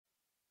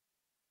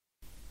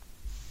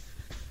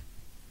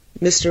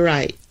Mr.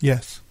 Wright.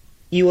 Yes.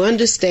 You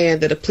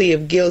understand that a plea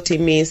of guilty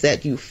means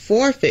that you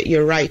forfeit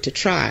your right to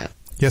trial.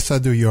 Yes, I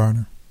do, Your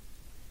Honor.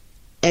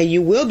 And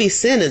you will be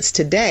sentenced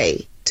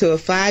today to a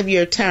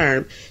 5-year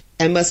term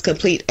and must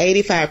complete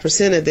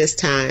 85% of this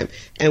time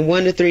and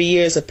 1 to 3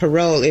 years of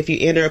parole if you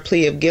enter a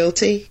plea of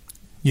guilty?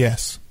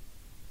 Yes.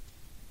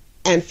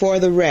 And for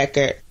the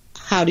record,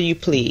 how do you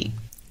plead?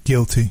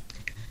 Guilty.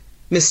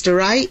 Mr.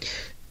 Wright,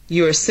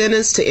 you are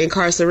sentenced to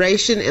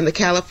incarceration in the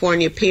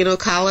California Penal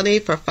Colony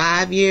for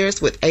 5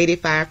 years with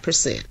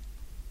 85%.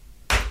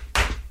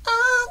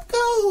 I'm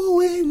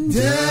going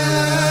down,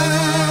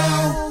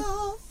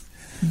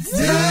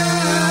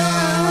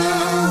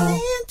 down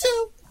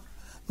into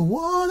the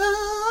water.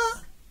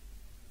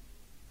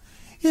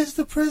 It's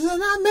the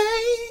prison I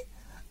made.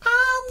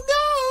 I'm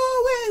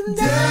going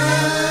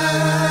down,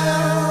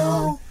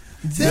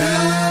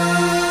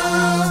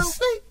 down.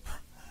 Sleep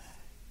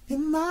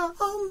in my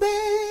own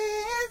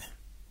bed.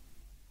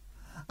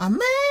 I made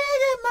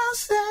it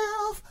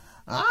myself.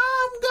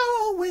 I'm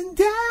going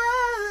down.